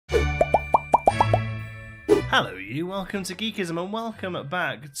Hello you, welcome to Geekism and welcome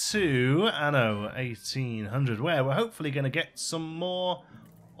back to Anno 1800, where we're hopefully going to get some more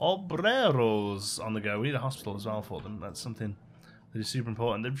obreros on the go. We need a hospital as well for them. That's something that is super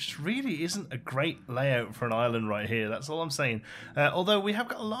important. There just really isn't a great layout for an island right here, that's all I'm saying. Although we have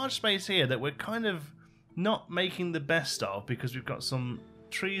got a large space here that we're kind of not making the best of, because we've got some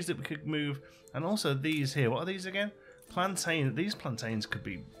trees that we could move, and also these here. What are these again? Plantain. These plantains could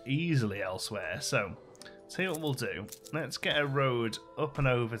be easily elsewhere, so see what we'll do. Let's get a road up and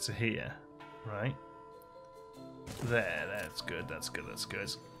over to here, right? There, that's good, that's good, that's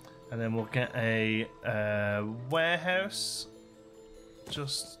good. And then we'll get a warehouse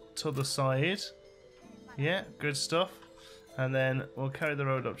just to the side. Yeah, good stuff. And then we'll carry the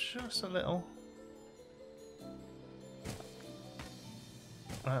road up just a little.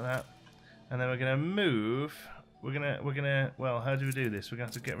 Like that. And then we're gonna move. We're gonna well, how do we do this? We're gonna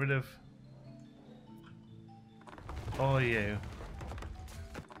have to get rid of all of you,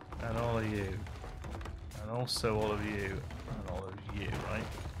 and all of you, and also all of you, and all of you, right?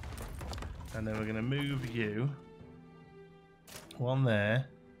 And then we're going to move you, one there,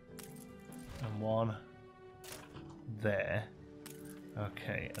 and one there.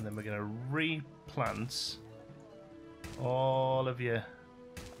 Okay, and then we're going to replant all of you.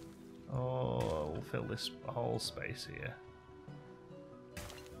 Oh, we'll fill this whole space here.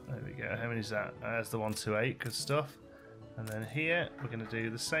 There we go. How many is that? That's the 128. Good stuff. And then here we're going to do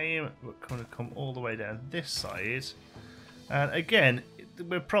the same. We're going to come all the way down this side. And again,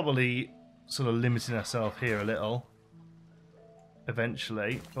 we're probably sort of limiting ourselves here a little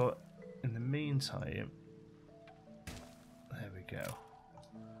eventually. But in the meantime, there we go.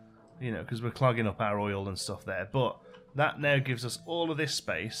 You know, because we're clogging up our oil and stuff there. But that now gives us all of this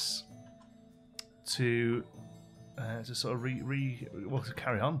space to sort of to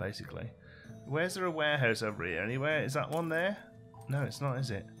carry on, basically. Where's there a warehouse over here? Anywhere? Is that one there? No, it's not, is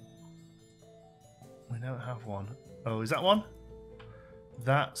it? We don't have one. Oh, is that one?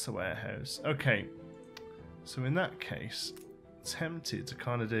 That's a warehouse. Okay. So in that case, tempted to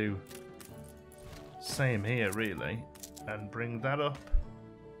kind of do same here, really, and bring that up.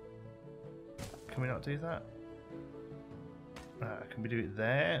 Can we not do that? Can we do it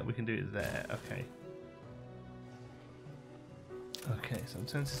there? We can do it there. Okay. Okay, so I'm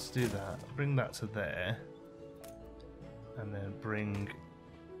tempted to do that. Bring that to there. And then bring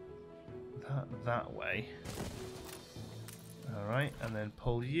that way. Alright, and then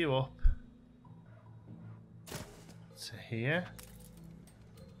pull you up to here.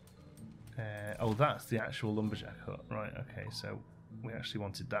 Oh, that's the actual lumberjack hut. Right, okay, so we actually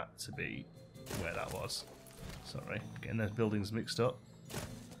wanted that to be where that was. Sorry, getting those buildings mixed up.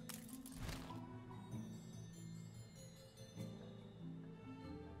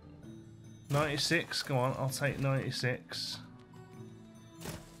 $96, go on, I'll take 96.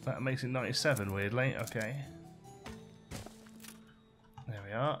 That makes it 97, weirdly, okay. There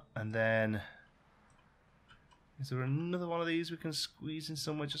we are, and then is there another one of these we can squeeze in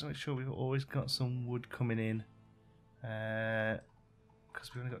somewhere just to make sure we've always got some wood coming in?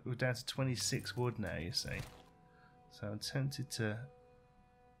 Because we're down to 26 wood now, you see. So I'm tempted to.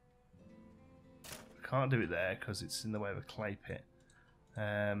 I can't do it there because it's in the way of a clay pit.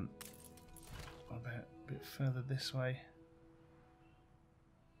 What about a bit further this way?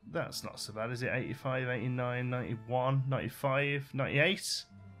 That's not so bad, is it? 85, 89, 91, 95, 98?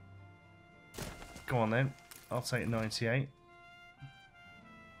 Go on then. I'll take 98.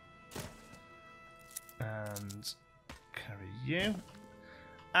 And carry you.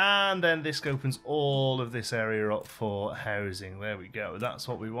 And then this opens all of this area up for housing. There we go. That's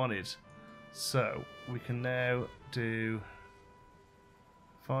what we wanted. So we can now do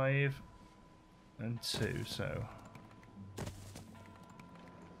 5 and 2. So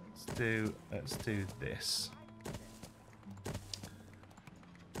let's do this.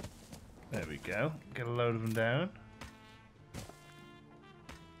 There we go. Get a load of them down.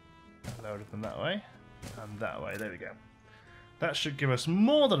 A load of them that way and that way. There we go. That should give us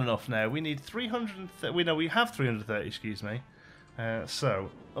more than enough now. We need 330. We have 330, excuse me. So,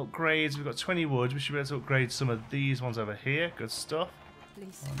 upgrades. We've got 20 wood. We should be able to upgrade some of these ones over here. Good stuff.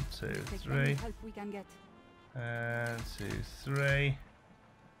 Please. 1, 2, 3. And 2, 3.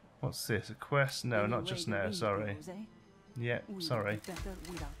 What's this? A quest? No, not just now. Sorry. Yeah, sorry.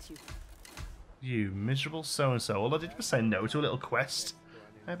 You miserable so-and-so. All I did was say no to a little quest.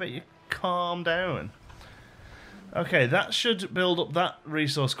 I bet you calm down. Okay, that should build up that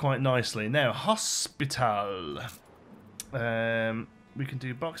resource quite nicely. Now, hospital. We can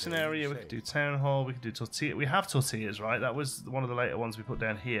do boxing area, we can do town hall, we can do tortilla. We have tortillas, right? That was one of the later ones we put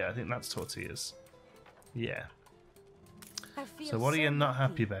down here. I think that's tortillas. Yeah. So what are you not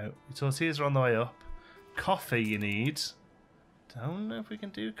happy about? Your tortillas are on the way up. Coffee you need. Don't know if we can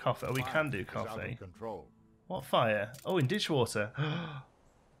do coffee. Oh, we can do coffee. What fire? Oh, in ditchwater.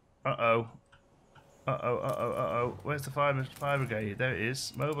 Uh-oh. Uh-oh, uh-oh, uh-oh. Where's the fire brigade? There it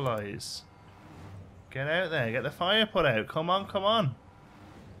is. Mobilise. Get out there. Get the fire put out. Come on, come on.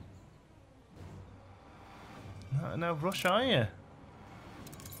 No rush, are you?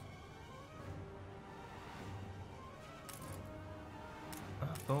 I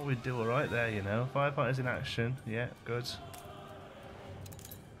thought we'd do alright there, you know. Firefighters in action. Yeah, good.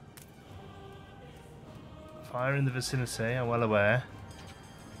 Fire in the vicinity, I'm well aware.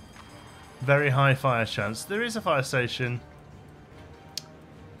 Very high fire chance. There is a fire station.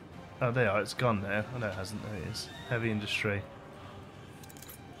 Oh, there you are. It's gone now. Oh, no, it hasn't. There it is. Heavy industry.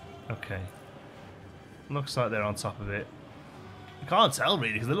 Okay. Looks like they're on top of it. I can't tell,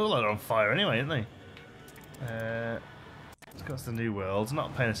 really, because they look like they're on fire anyway, aren't they? Let's go to the new world.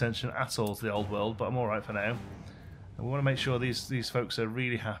 Not paying attention at all to the old world, but I'm alright for now. And we want to make sure these folks are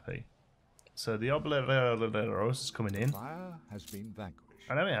really happy. So the Obleros is coming in. Fire has been vanquished.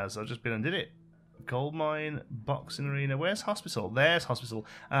 I know it has. I've just been and did it. Gold mine, boxing arena. Where's hospital? There's hospital.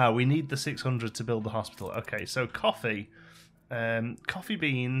 Ah, we need the 600 to build the hospital. Okay, so coffee. Coffee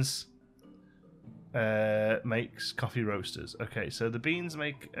beans makes coffee roasters. Okay, so the beans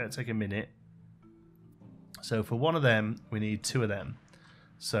take a minute. So for one of them, we need 2 of them.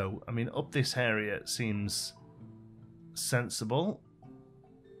 So, I mean, up this area seems sensible.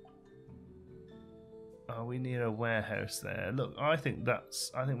 Oh, we need a warehouse there. Look, I think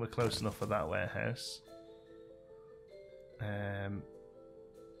we're close enough for that warehouse.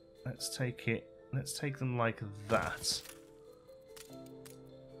 Let's take them like that.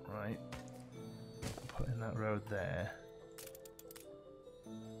 Right. Put in that road there.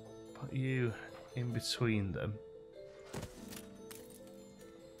 Put you in between them.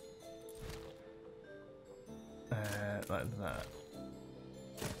 Like that.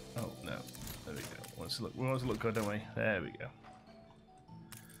 Oh no. There we go. We want to look good, don't we? There we go.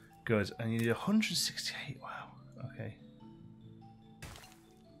 Good. And you need 168. Wow. Okay.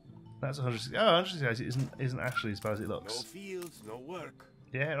 That's 168. Oh, 168 isn't actually as bad as it looks. No fields, no work.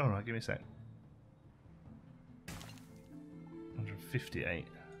 Yeah, alright, give me a sec. 158.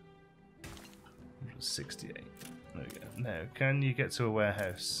 168. There we go. Now, can you get to a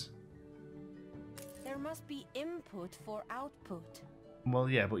warehouse? There must be input for output. Well,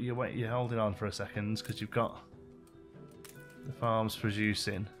 yeah, but you're holding on for a second because you've got the farms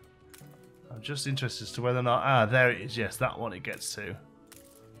producing. I'm just interested as to whether or not... Ah, there it is. Yes, that one it gets to.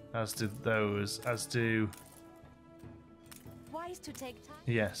 As do those. As do... Wise to take time.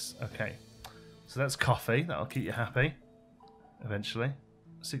 Yes, okay. So that's coffee. That'll keep you happy. Eventually.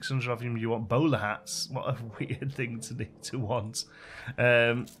 600 of them. You want bowler hats. What a weird thing to need to want.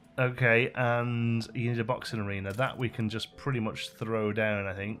 Okay, and you need a boxing arena. That we can just pretty much throw down,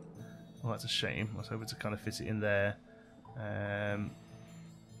 I think. Well, that's a shame. I was hoping to kind of fit it in there.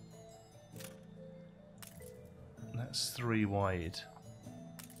 That's 3 wide.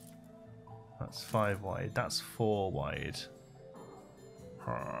 That's 5 wide. That's 4 wide.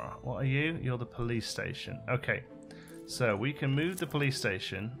 What are you? You're the police station. Okay, so we can move the police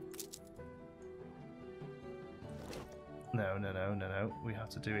station. No. We have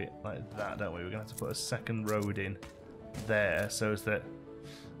to do it like that, don't we? We're going to have to put a second road in there so as that...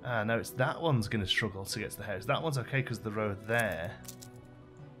 Ah, no, it's that one's going to struggle to get to the house. That one's okay because the road there.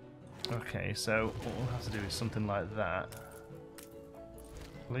 Okay, so what we'll have to do is something like that.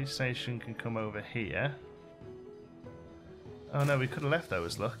 Police station can come over here. Oh no, we could have left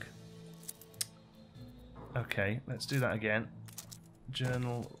those, look. Okay, let's do that again.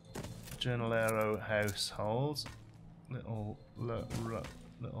 Journalero household. Little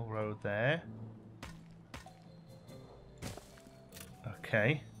road there.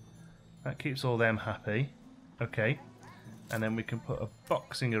 Okay. That keeps all them happy. Okay. And then we can put a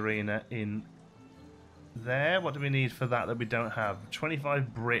boxing arena in there. What do we need for that we don't have?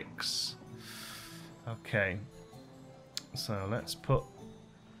 25 bricks. Okay. So let's put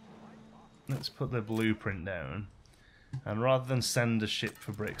the blueprint down. And rather than send a ship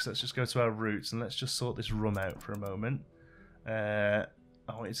for bricks, let's just go to our routes and let's just sort this rum out for a moment. I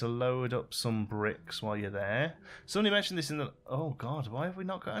want you to load up some bricks while you're there. Somebody mentioned this in the... Oh god, why have we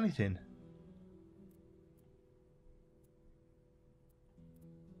not got anything?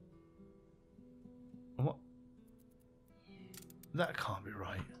 What? That can't be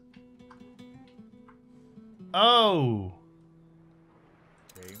right. Oh!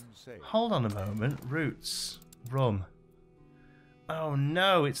 Hold on a moment. Roots. Rum. Oh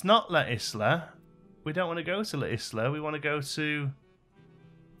no, it's not La Isla. We don't want to go to Isla. We want to go to...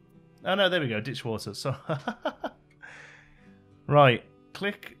 Oh no, there we go. Ditchwater. So right.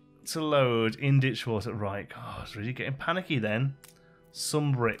 Click to load in Ditchwater. Right. God, it's really getting panicky then.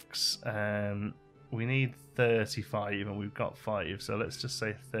 Some bricks. We need 35 and we've got 5. So let's just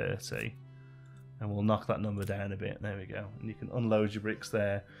say 30. And we'll knock that number down a bit. There we go. And you can unload your bricks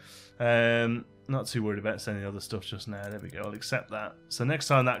there. Not too worried about sending other stuff just now. There we go. I'll accept that. So next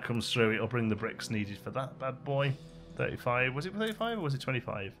time that comes through, it'll bring the bricks needed for that bad boy. 35. Was it 35 or was it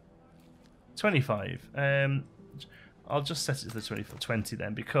 25? 25. I'll just set it to the 20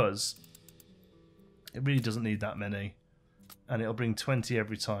 then, because it really doesn't need that many. And it'll bring 20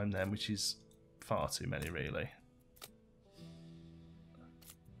 every time then, which is far too many really.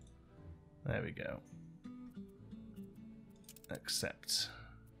 There we go. Accept.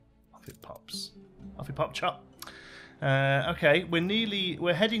 Off it pops. Off it pop chop. Okay,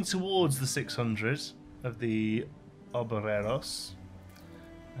 we're heading towards the 600 of the obreros.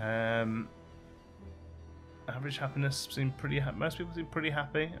 Average happiness seem pretty happy. Most people seem pretty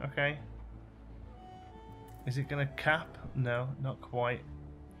happy. Okay. Is it gonna cap? No, not quite.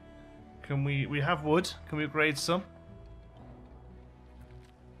 Can we have wood? Can we upgrade some?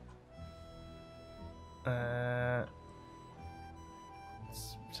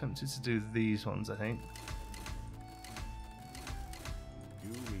 Tempted to do these ones, I think.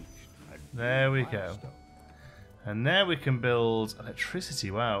 There we go. And now we can build electricity.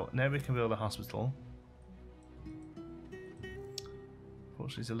 Wow. Now we can build a hospital.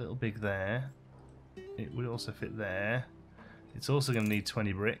 Unfortunately, it's a little big there. It would also fit there. It's also going to need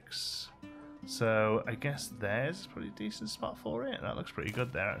 20 bricks. So I guess there's a pretty decent spot for it. That looks pretty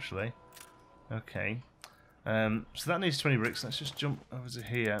good there, actually. Okay. So that needs 20 bricks. Let's just jump over to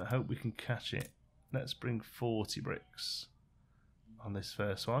here and hope we can catch it. Let's bring 40 bricks on this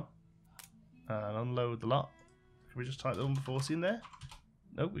first one. And unload the lot. Can we just type the number 40 in there?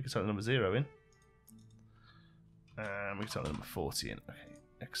 Nope, we can type the number 0 in. And we can type the number 40 in. Okay,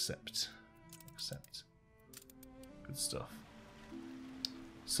 accept. Accept. Good stuff.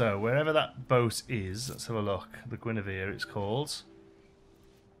 So, wherever that boat is, let's have a look. The Guinevere, it's called.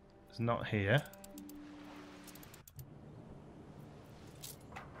 It's not here.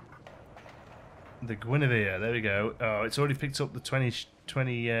 The Guinevere, there we go. Oh, it's already picked up the 20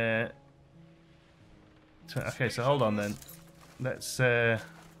 okay, so hold on then. Let's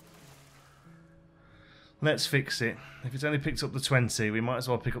fix it. If it's only picked up the 20, we might as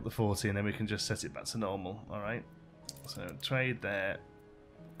well pick up the 40 and then we can just set it back to normal. Alright. So trade there.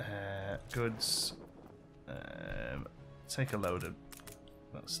 Goods. Take a load of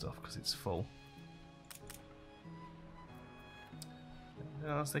that stuff because it's full.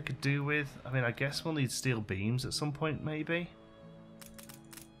 Anything else they could do with? I mean, I guess we'll need steel beams at some point, maybe.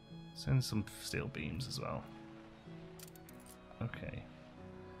 Send some steel beams as well. Okay.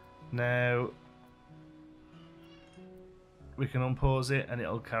 Now we can unpause it and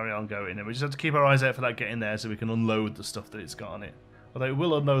it'll carry on going. And we just have to keep our eyes out for that getting there so we can unload the stuff that it's got on it. Although it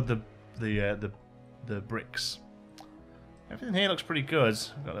will unload the bricks. Everything here looks pretty good.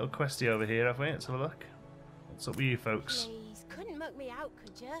 We've got a little questy over here, have we? Let's have a look. What's up with you folks? Please, couldn't mug me out,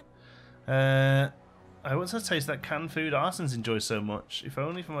 could you? I want to taste that canned food Arsons enjoys so much. If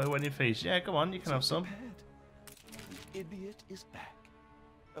only for my wedding feast. Yeah, go on, you can have some. The idiot is back.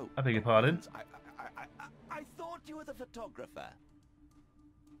 Oh, I beg your pardon. I thought you were the photographer.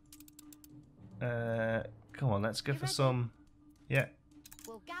 Come on, let's go for some. Yeah.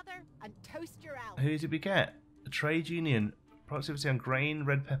 We'll gather and toast your out. Who did we get? A trade union. Productivity on grain,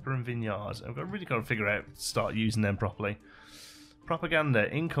 red pepper, and vineyards. I've really got to figure out, start using them properly.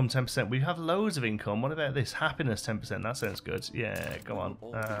 Propaganda, income 10%. We have loads of income. What about this? Happiness 10%. That sounds good. Yeah, go on.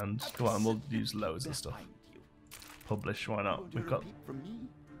 And go on, we'll use loads of stuff. Publish, why not? We've got.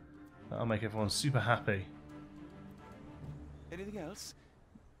 That'll make everyone super happy. Anything else?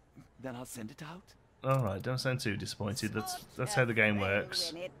 Then I'll send it out. Alright, don't sound too disappointed. That's how the game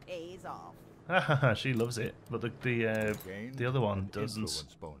works. When it pays off. She loves it, but the other one doesn't.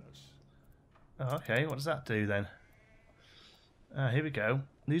 Oh, okay, what does that do then? Here we go.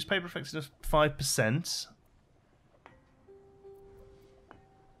 Newspaper effectiveness 5%.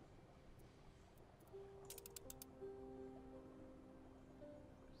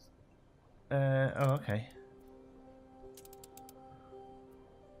 Oh, okay.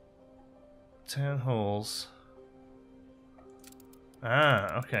 Town halls.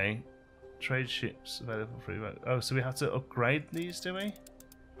 Ah, okay. Trade ships available free. Oh, so we have to upgrade these, do we?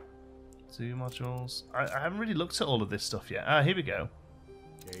 2 modules. I haven't really looked at all of this stuff yet. Ah, here we go.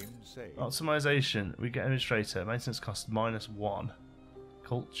 Optimization. We get administrator. Maintenance cost -1.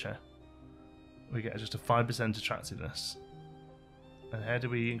 Culture. we get just a 5% attractiveness. And how do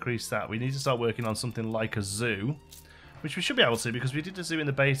we increase that? We need to start working on something like a zoo, which we should be able to because we did a zoo in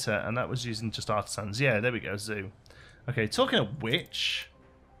the beta and that was using just artisans. Yeah, there we go, zoo. Okay, talking of which,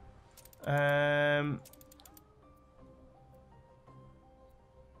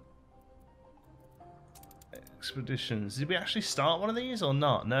 expeditions. Did we actually start one of these or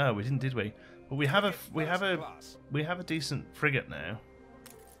not? No, we didn't, did we? But we have a decent frigate now.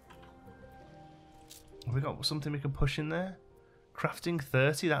 Have we got something we can push in there? Crafting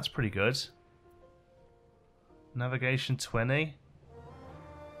 30, that's pretty good. Navigation 20.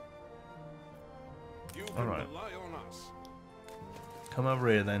 Alright. Come over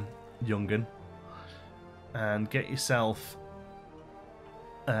here then, young'un. And get yourself...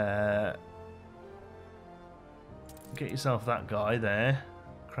 get yourself that guy there.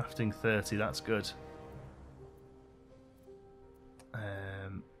 Crafting 30, that's good.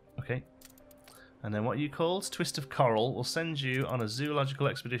 Okay. And then what are you called? Twist of Coral. We'll send you on a zoological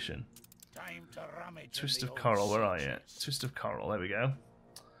expedition. Twist of Coral, where are you? Twist of Coral, there we go.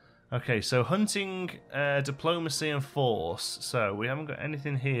 Okay, so hunting, diplomacy and force. So we haven't got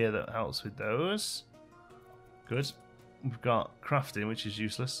anything here that helps with those. Good. We've got crafting, which is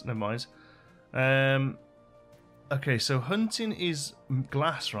useless. Never mind. Okay, so hunting is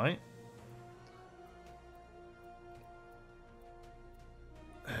glass, right?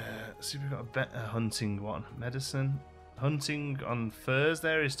 See if we've got a better hunting one. Medicine. Hunting on furs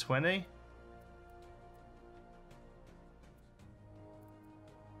there is 20.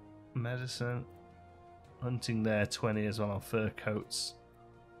 Medicine. Hunting there 20 as well on fur coats.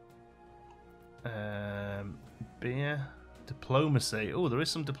 Beer. Diplomacy. Oh, there is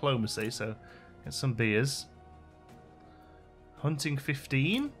some diplomacy, so get some beers. Hunting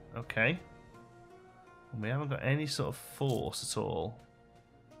 15. Okay. And we haven't got any sort of force at all.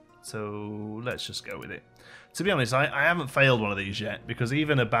 So let's just go with it. To be honest, I haven't failed one of these yet because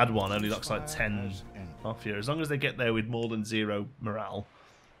even a bad one only looks like 10 off here. As long as they get there with more than 0 morale,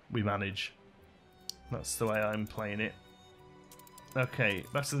 we manage. That's the way I'm playing it. Okay,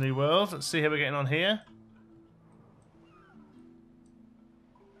 back to the new world. Let's see how we're getting on here.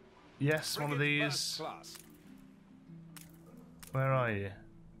 Yes, one of these. Where are you?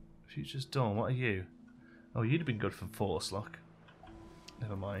 Future's Dawn, what are you? Oh, you'd have been good for force, look.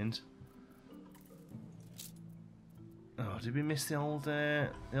 Never mind. Oh, did we miss the old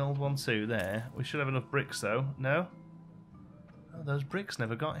one too there? We should have enough bricks though. No? Oh, those bricks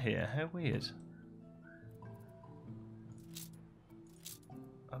never got here. How weird.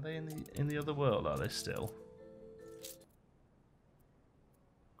 Are they in the other world, are they still?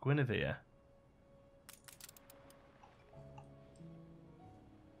 Guinevere.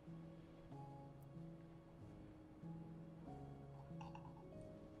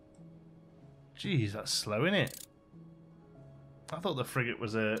 Jeez, that's slow, isn't it? I thought the frigate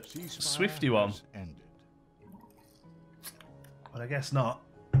was a swifty one. But I guess not.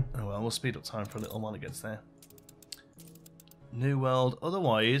 Oh well, we'll speed up time for a little while it gets there. New world.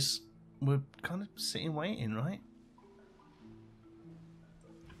 Otherwise, we're kind of sitting waiting, right?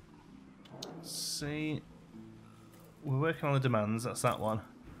 Let's see. We're working on the demands, that's that one.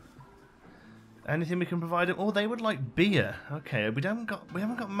 Anything we can provide them? Oh, they would like beer. Okay, we haven't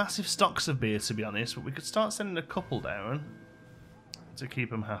got massive stocks of beer to be honest, but we could start sending a couple down to keep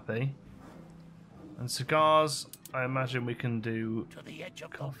them happy. And cigars, I imagine we can do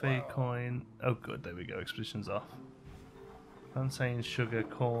coffee, coin. Oh, good, there we go. Expedition's off. Plantain, sugar,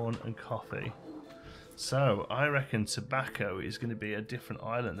 corn, and coffee. So I reckon tobacco is going to be a different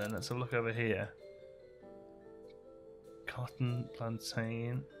island. Then let's have a look over here. Cotton,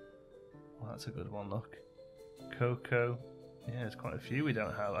 plantain. Well, that's a good one, look. Cocoa. Yeah, there's quite a few we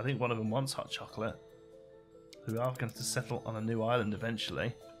don't have. I think one of them wants hot chocolate. We are going to have to settle on a new island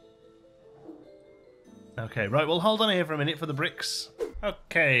eventually. Okay, right, we'll hold on here for a minute for the bricks.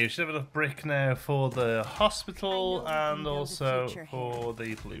 Okay, we should have enough brick now for the hospital and also for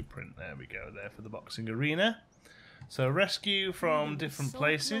the blueprint. There we go, there for the boxing arena. So rescue from different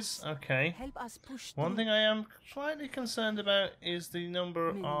places. Okay. One thing I am slightly concerned about is the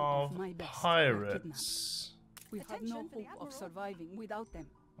number of pirates. We have no hope of surviving without them.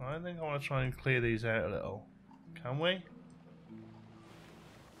 I think I want to try and clear these out a little. Can we?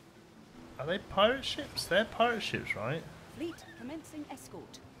 Are they pirate ships? They're pirate ships, right? Fleet commencing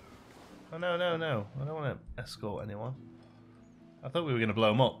escort. Oh no, no, no. I don't want to escort anyone. I thought we were going to blow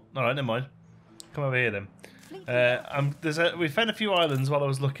them up. Alright, never mind. Come over here then. We found a few islands while I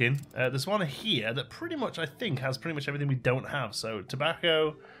was looking. There's one here that pretty much, I think, has pretty much everything we don't have. So,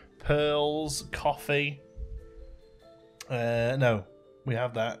 tobacco, pearls, coffee. No, we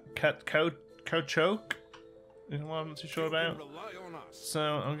have that. choke. Is what I'm not too sure about. So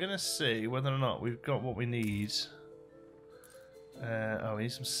I'm gonna see whether or not we've got what we need. Oh, we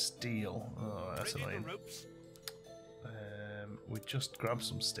need some steel. Oh, that's annoying. We just grabbed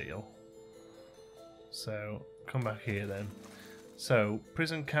some steel. So come back here then. So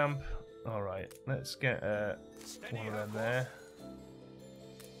prison camp. All right, let's get one of them there.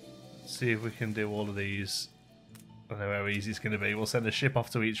 See if we can do all of these. I don't know how easy it's going to be. We'll send a ship off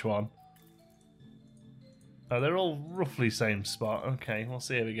to each one. Oh, they're all roughly same spot. Okay, we'll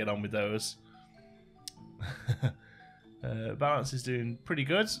see how we get on with those. Balance is doing pretty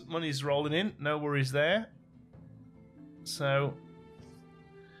good. Money's rolling in. No worries there. So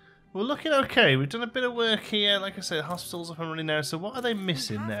we're looking okay. We've done a bit of work here. Like I said, hospital's up and running now. So what are they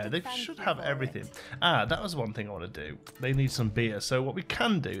missing there? They should have everything. Ah, that was one thing I want to do. They need some beer. So what we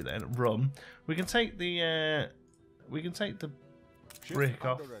can do then, rum. We can take the brick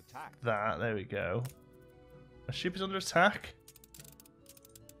off that. There we go. A ship is under attack.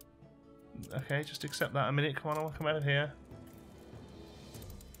 Okay, just accept that a minute. Come on, I'll come out of here.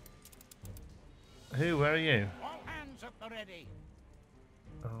 Who? Where are you? All hands up already.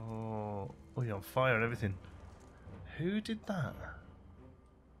 Oh, you're on fire and everything. Who did that?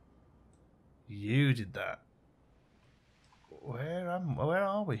 You did that. Where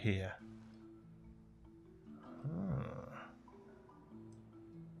are we here?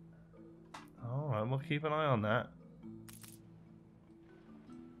 Alright, we'll keep an eye on that.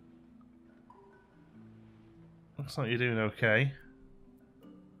 Looks like you're doing okay.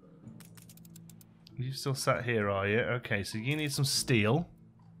 You still sat here, are you? Okay, so you need some steel.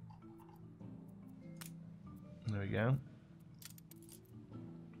 There we go.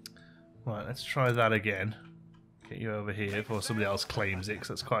 Right, let's try that again. Get you over here before somebody else claims it, because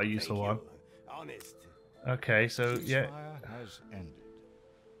that's quite a useful one. Honest. Okay, so yeah. Has ended.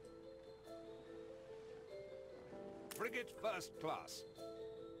 Frigate first class.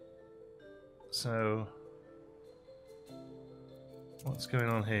 So what's going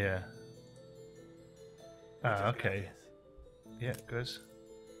on here? Ah, okay. Yeah, good.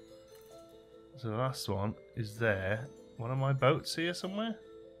 So the last one is there. One of my boats here somewhere?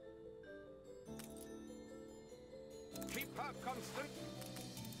 Keep her constant.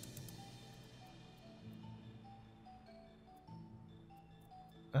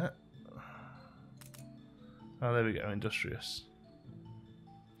 Oh, there we go, industrious.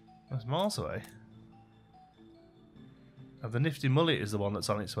 That's miles away. Oh, the nifty mullet is the one that's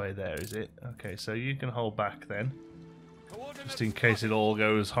on its way there, is it? Okay, so you can hold back then. Just in case it all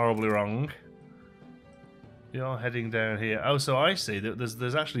goes horribly wrong. You're heading down here. Oh, so I see that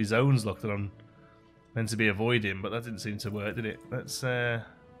there's actually zones, look, that I'm meant to be avoiding, but that didn't seem to work, did it? Let's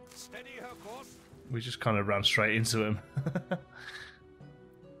Steady her course. we just kind of ran straight into him.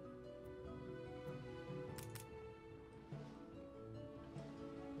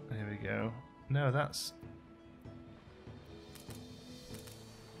 There we go. No, that's...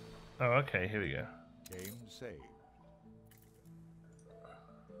 Oh, okay, here we go. Game saved.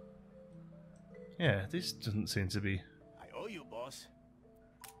 Yeah, this doesn't seem to be... I owe you, boss.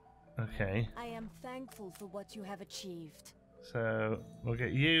 Okay, I am thankful for what you have achieved. so we'll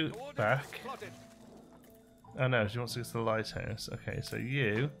get you Coordinates back. plotted. Oh no, she wants to go to the lighthouse. Okay, so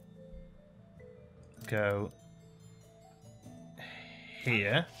you go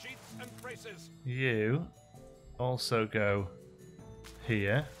here. Sheets and braces. You also go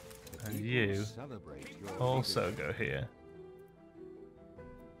here. And you Celebrate your also go here.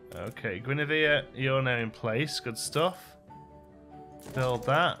 Okay, Guinevere, you're now in place. Good stuff. Build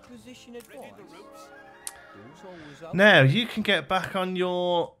that. Position advice. Now you can get back on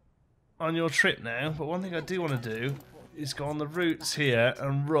your trip now. But one thing I do want to do is go on the routes here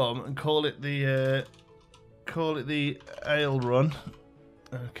and rum and call it the ale run.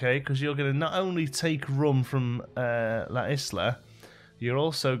 Okay, because you're going to not only take rum from La Isla, you're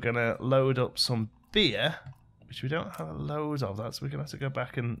also going to load up some beer, which we don't have a load of that, so we're going to have to go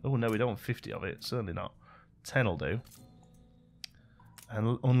back and... Oh, no, we don't want 50 of it. Certainly not. 10 will do.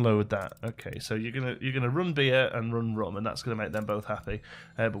 And unload that. Okay, so you're gonna run beer and run rum, and that's going to make them both happy.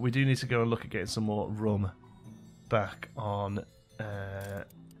 But we do need to go and look at getting some more rum back on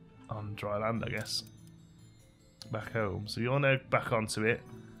dry land, I guess. Back home. So you're now back onto it.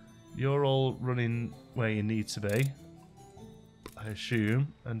 You're all running where you need to be, I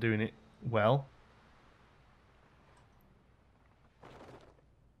assume, and doing it well.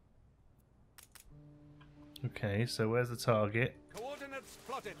 Okay, so where's the target? Coordinates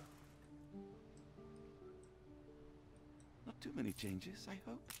plotted. Not too many changes, I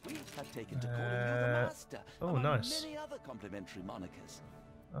hope. We have taken to calling you the master. Oh, among nice. Many other complimentary monikers.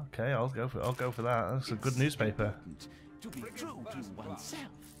 Okay, I'll go for that. That's a good newspaper. To be true to oneself.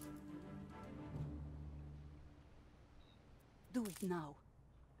 Do it now.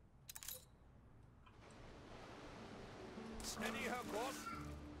 Steady her course.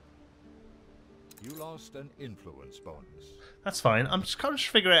 You lost an influence bonus. That's fine. I'm just trying to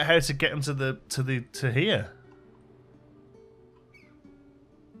figure out how to get them to here.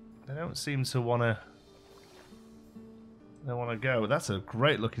 They don't seem to wanna. They want to go. That's a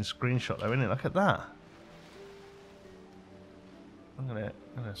great looking screenshot, though, isn't it? Look at that. I'm gonna.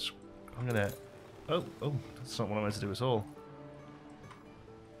 Oh, that's not what I meant to do at all.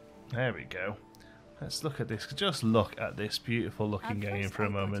 There we go. Let's look at this. Just look at this beautiful looking game for a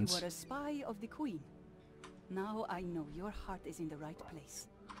moment. You were a spy of the Queen. Now I know your heart is in the right place.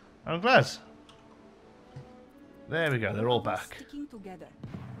 I'm glad. There we go. They're all back. Sticking together.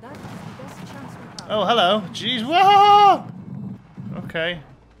 That is the best chance we have. Oh, hello. Jeez. Whoa! Okay.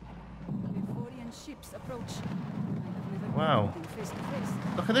 Euphorian ships approach. I have never Wow. met them face to face.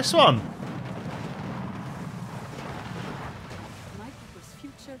 Look at this one. My people's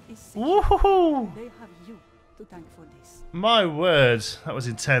future is safe. Woohoo! They have you to thank for this. My word. That was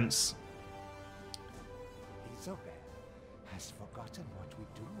intense. Isabel has forgotten what we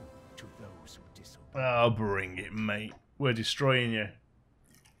do to those who disobey. Oh, bring it, mate. We're destroying you.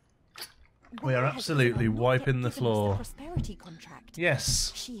 We are absolutely wiping the floor. Prosperity contract.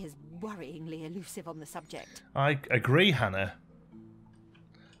 Yes. She is worryingly elusive on the subject. I agree, Hannah.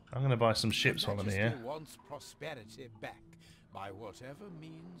 I'm going to buy some ships while I'm here. Wants prosperity back by whatever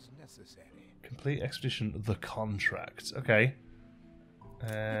means necessary. Complete expedition, the contract. Okay.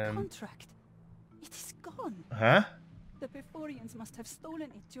 The contract. It is gone. Huh? The Beforians must have stolen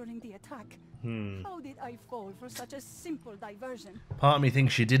it during the attack. Hmm. How did I fall for such a simple diversion? Part of me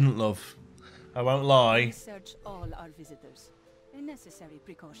thinks she didn't, love. I won't lie. Search all our visitors. A necessary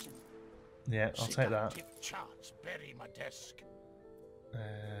precaution. Yeah, I'll take that. Keep charts, bury my desk.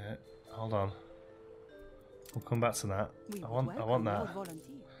 Hold on. We'll come back to that. We I want that. your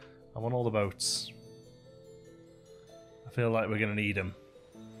volunteer. I want all the boats. I feel like we're going to need them.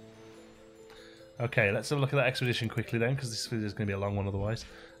 Okay, let's have a look at that expedition quickly then, because this video is going to be a long one otherwise.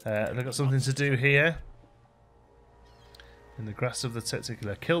 I've got something to do here. In the grass of the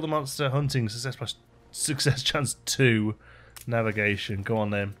testicular. Kill the monster, hunting, success chance 2, navigation. Go on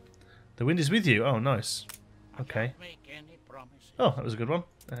then. The wind is with you. Oh, nice. Okay. Make any promises. Oh, that was a good one.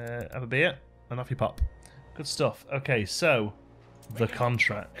 Have a beer, and off you pop. Good stuff. Okay, so, the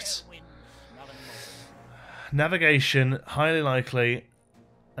contract. Navigation, highly likely,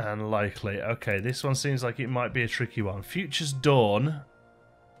 and likely. Okay, this one seems like it might be a tricky one. Future's Dawn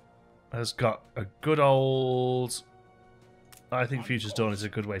has got a good old... I think Future's Dawn is a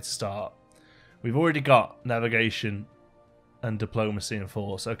good way to start. We've already got navigation and diplomacy and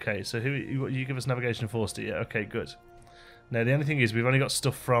force. Okay, so you give us navigation and force, do you? Okay, good. Now, the only thing is we've only got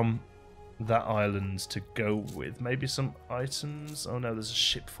stuff from that island to go with. Maybe some items? Oh no, there's a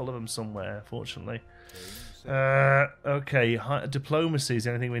ship full of them somewhere, fortunately. Okay, diplomacy is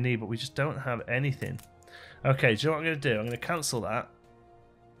the only thing we need, but we just don't have anything. Okay, do you know what I'm going to do? I'm going to cancel that.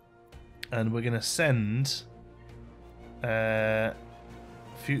 And we're going to send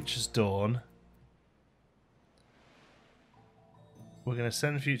Future's Dawn. We're going to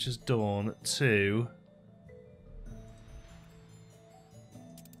send Future's Dawn to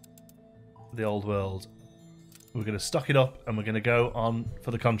the old world. We're going to stock it up and we're going to go on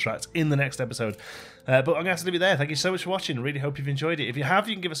for the contract in the next episode. But I'm going to have to leave it there. Thank you so much for watching. Really hope you've enjoyed it. If you have,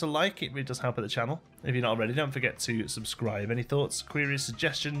 you can give us a like. It really does help at the channel. If you're not already, don't forget to subscribe. Any thoughts, queries,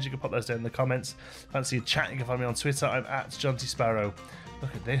 suggestions, you can pop those down in the comments. Fancy a chat, you can find me on Twitter. I'm at Jonty Sparrow.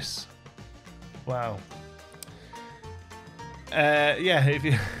 Look at this. Wow. Yeah, if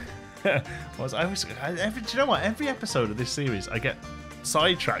you... do you know what? Every episode of this series, I get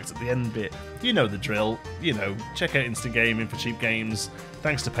sidetracked at the end bit. You know the drill. You know, check out Instant Gaming for cheap games.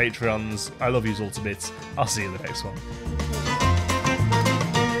 Thanks to Patreons. I love yous all to bits. I'll see you in the next one.